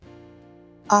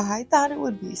I thought it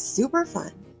would be super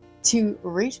fun to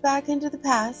reach back into the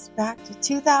past, back to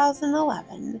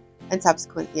 2011 and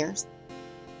subsequent years,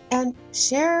 and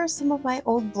share some of my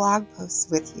old blog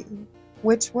posts with you,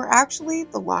 which were actually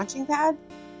the launching pad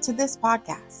to this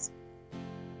podcast.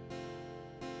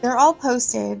 They're all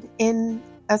posted in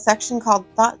a section called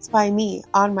Thoughts by Me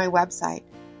on my website.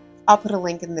 I'll put a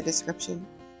link in the description.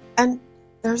 And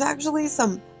there's actually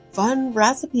some fun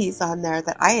recipes on there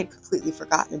that I had completely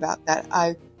forgotten about that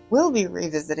I will be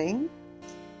revisiting.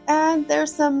 And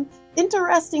there's some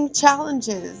interesting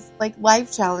challenges, like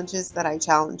life challenges that I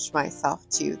challenged myself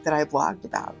to that I blogged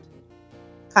about.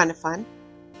 Kind of fun.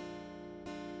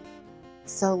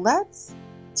 So let's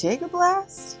take a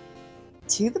blast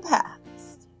to the past.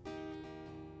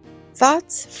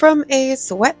 Thoughts from a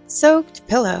sweat-soaked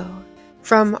pillow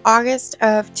from August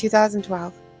of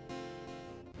 2012.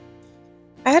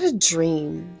 I had a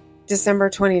dream December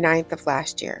 29th of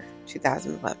last year,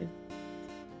 2011.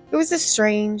 It was a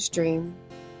strange dream.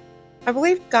 I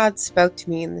believe God spoke to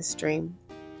me in this dream.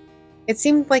 It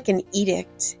seemed like an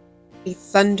edict, a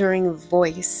thundering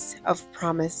voice of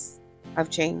promise, of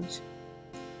change.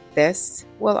 This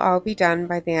will all be done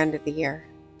by the end of the year.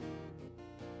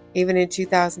 Even in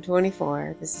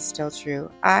 2024, this is still true.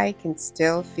 I can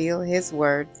still feel His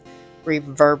words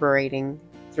reverberating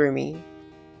through me,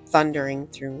 thundering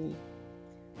through me.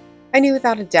 I knew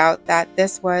without a doubt that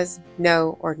this was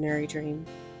no ordinary dream.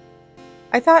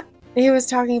 I thought He was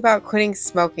talking about quitting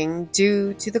smoking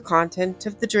due to the content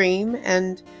of the dream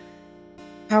and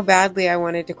how badly I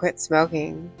wanted to quit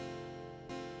smoking.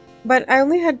 But I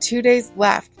only had 2 days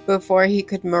left before He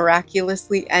could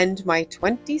miraculously end my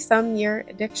 20-some-year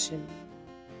addiction.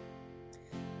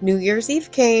 New Year's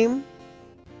Eve came.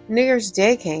 New Year's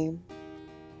Day came.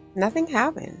 Nothing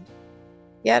happened.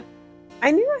 Yet, I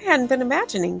knew I hadn't been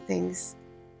imagining things,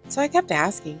 so I kept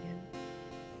asking Him.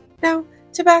 Now,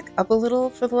 to back up a little,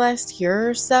 for the last year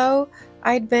or so,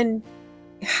 I'd been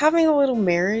having a little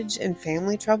marriage and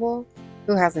family trouble.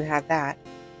 Who hasn't had that?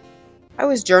 I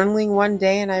was journaling one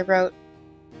day and I wrote,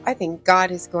 I think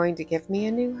God is going to give me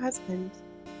a new husband.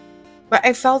 But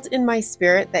I felt in my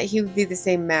spirit that He would be the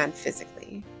same man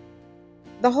physically.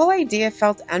 The whole idea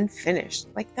felt unfinished,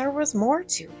 like there was more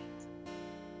to it.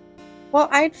 Well,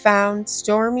 I'd found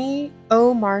Stormy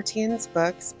O. Martín's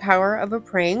books, Power of a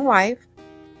Praying Wife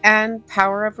and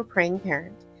Power of a Praying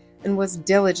Parent, and was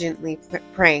diligently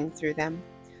praying through them.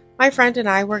 My friend and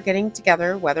I were getting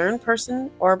together, whether in person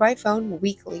or by phone,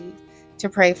 weekly, to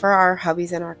pray for our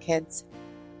hubbies and our kids.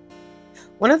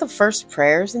 One of the first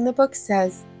prayers in the book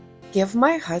says, "Give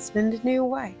my husband a new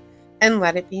wife, and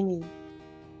let it be me."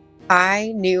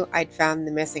 I knew I'd found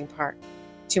the missing part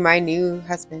to my new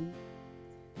husband.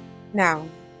 Now,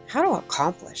 how to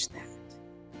accomplish that?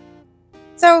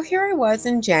 So here I was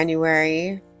in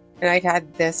January, and I'd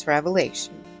had this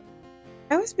revelation.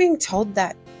 I was being told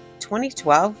that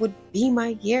 2012 would be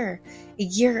my year, a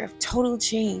year of total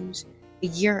change, a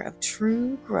year of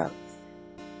true growth.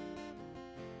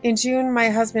 In June, my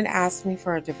husband asked me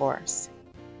for a divorce,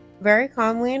 very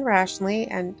calmly and rationally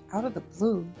and out of the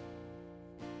blue.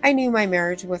 I knew my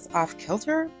marriage was off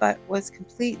kilter, but was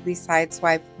completely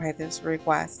sideswiped by this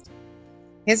request.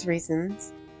 His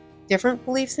reasons: different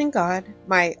beliefs in God,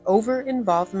 my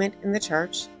over-involvement in the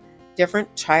church,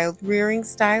 different child-rearing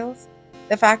styles,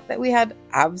 the fact that we had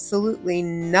absolutely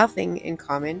nothing in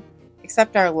common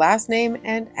except our last name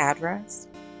and address,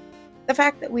 the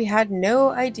fact that we had no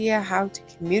idea how to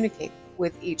communicate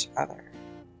with each other.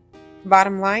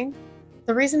 Bottom line,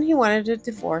 the reason he wanted a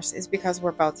divorce is because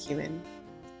we're both human.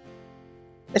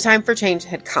 The time for change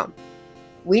had come.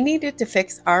 We needed to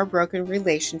fix our broken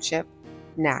relationship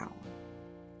now.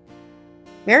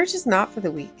 Marriage is not for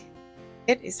the weak.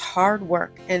 It is hard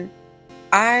work, and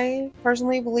I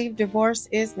personally believe divorce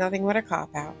is nothing but a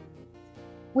cop-out.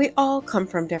 We all come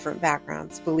from different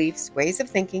backgrounds, beliefs, ways of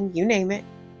thinking, you name it.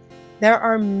 There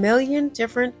are a million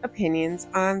different opinions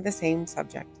on the same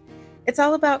subject. It's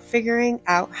all about figuring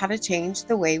out how to change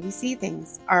the way we see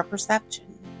things, our perception,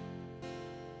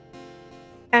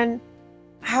 and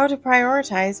how to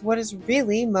prioritize what is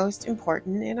really most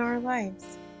important in our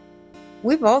lives.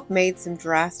 We both made some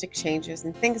drastic changes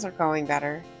and things are going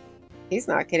better. He's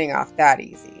not getting off that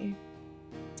easy.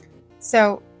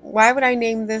 So, why would I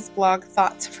name this blog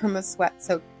Thoughts from a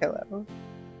Sweat-Soaked Pillow?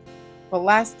 Well,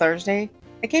 last Thursday,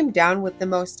 I came down with the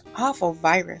most awful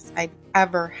virus I'd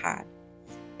ever had.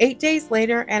 8 days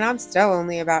later, and I'm still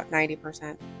only about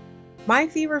 90%. My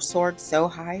fever soared so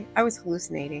high, I was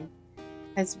hallucinating.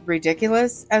 As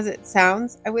ridiculous as it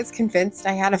sounds, I was convinced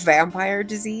I had a vampire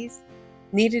disease,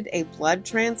 needed a blood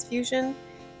transfusion,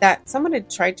 that someone had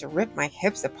tried to rip my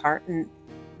hips apart and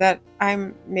that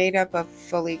I'm made up of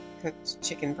fully cooked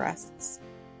chicken breasts.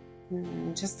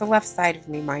 Just the left side of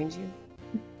me, mind you.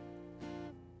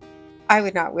 I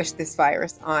would not wish this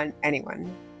virus on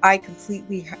anyone. I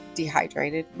completely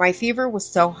dehydrated. My fever was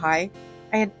so high,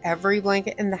 I had every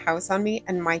blanket in the house on me,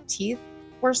 and my teeth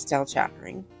were still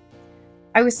chattering.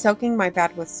 I was soaking my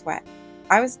bed with sweat.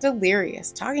 I was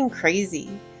delirious, talking crazy.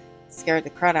 Scared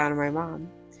the crud out of my mom.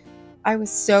 I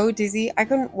was so dizzy, I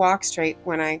couldn't walk straight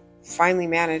when I finally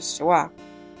managed to walk.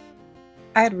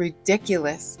 I had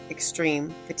ridiculous,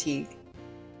 extreme fatigue.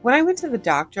 When I went to the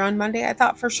doctor on Monday, I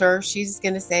thought for sure she's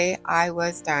going to say I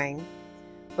was dying.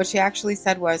 What she actually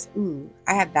said was, "Ooh,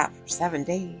 I had that for 7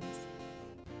 days."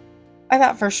 I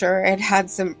thought for sure it had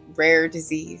some rare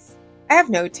disease. I have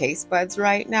no taste buds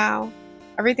right now.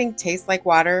 Everything tastes like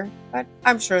water, but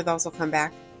I'm sure those will come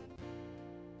back.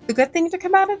 The good thing to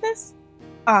come out of this?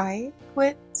 I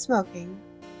quit smoking.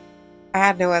 I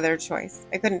had no other choice.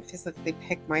 I couldn't physically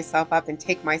pick myself up and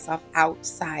take myself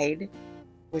outside,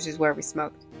 which is where we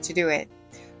smoked, to do it.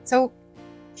 So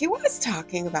he was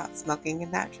talking about smoking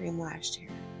in that dream last year.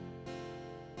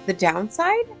 The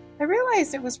downside? I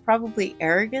realized it was probably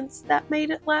arrogance that made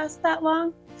it last that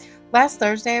long. Last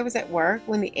Thursday, I was at work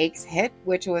when the aches hit,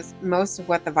 which was most of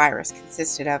what the virus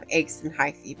consisted of, aches and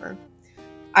high fever.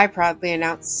 I proudly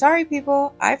announced, "Sorry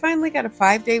people, I finally got a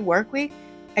 5-day work week,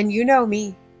 and you know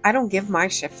me, I don't give my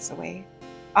shifts away.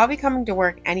 I'll be coming to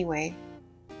work anyway."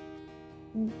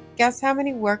 Guess how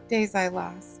many work days I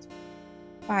lost?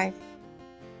 5.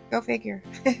 Go figure.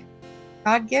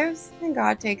 God gives and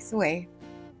God takes away.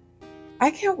 I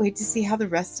can't wait to see how the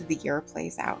rest of the year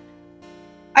plays out.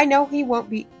 I know he won't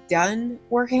be done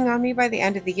working on me by the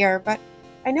end of the year, but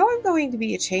I know I'm going to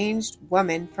be a changed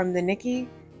woman from the Nikki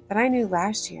that I knew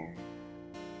last year.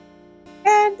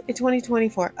 And a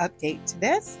 2024 update to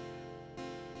this.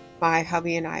 My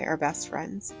hubby and I are best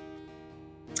friends.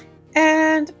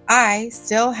 And I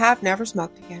still have never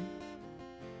smoked again.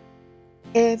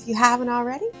 If you haven't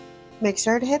already, make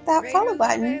sure to hit that follow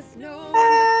button.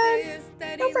 And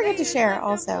don't forget to share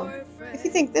also if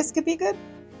you think this could be good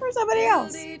for somebody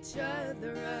else.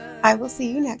 I will see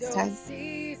you next time.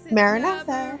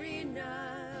 Maranatha.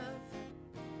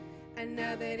 And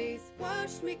now that he's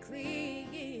washed me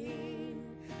clean,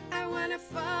 I want to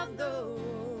follow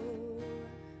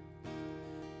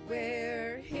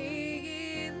where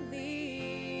he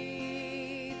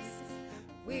leads.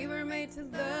 We were made to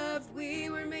love, we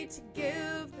were made to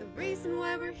give. The reason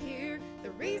why we're here,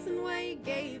 the reason why he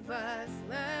gave us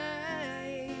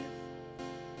life.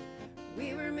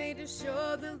 We were made to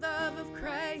show the love of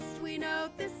Christ. We know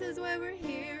this is why we're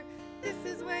here, this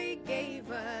is why he gave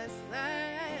us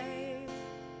life.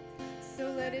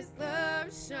 So let his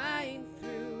love shine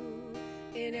through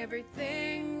in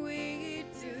everything we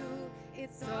do.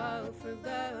 It's all for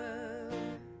love.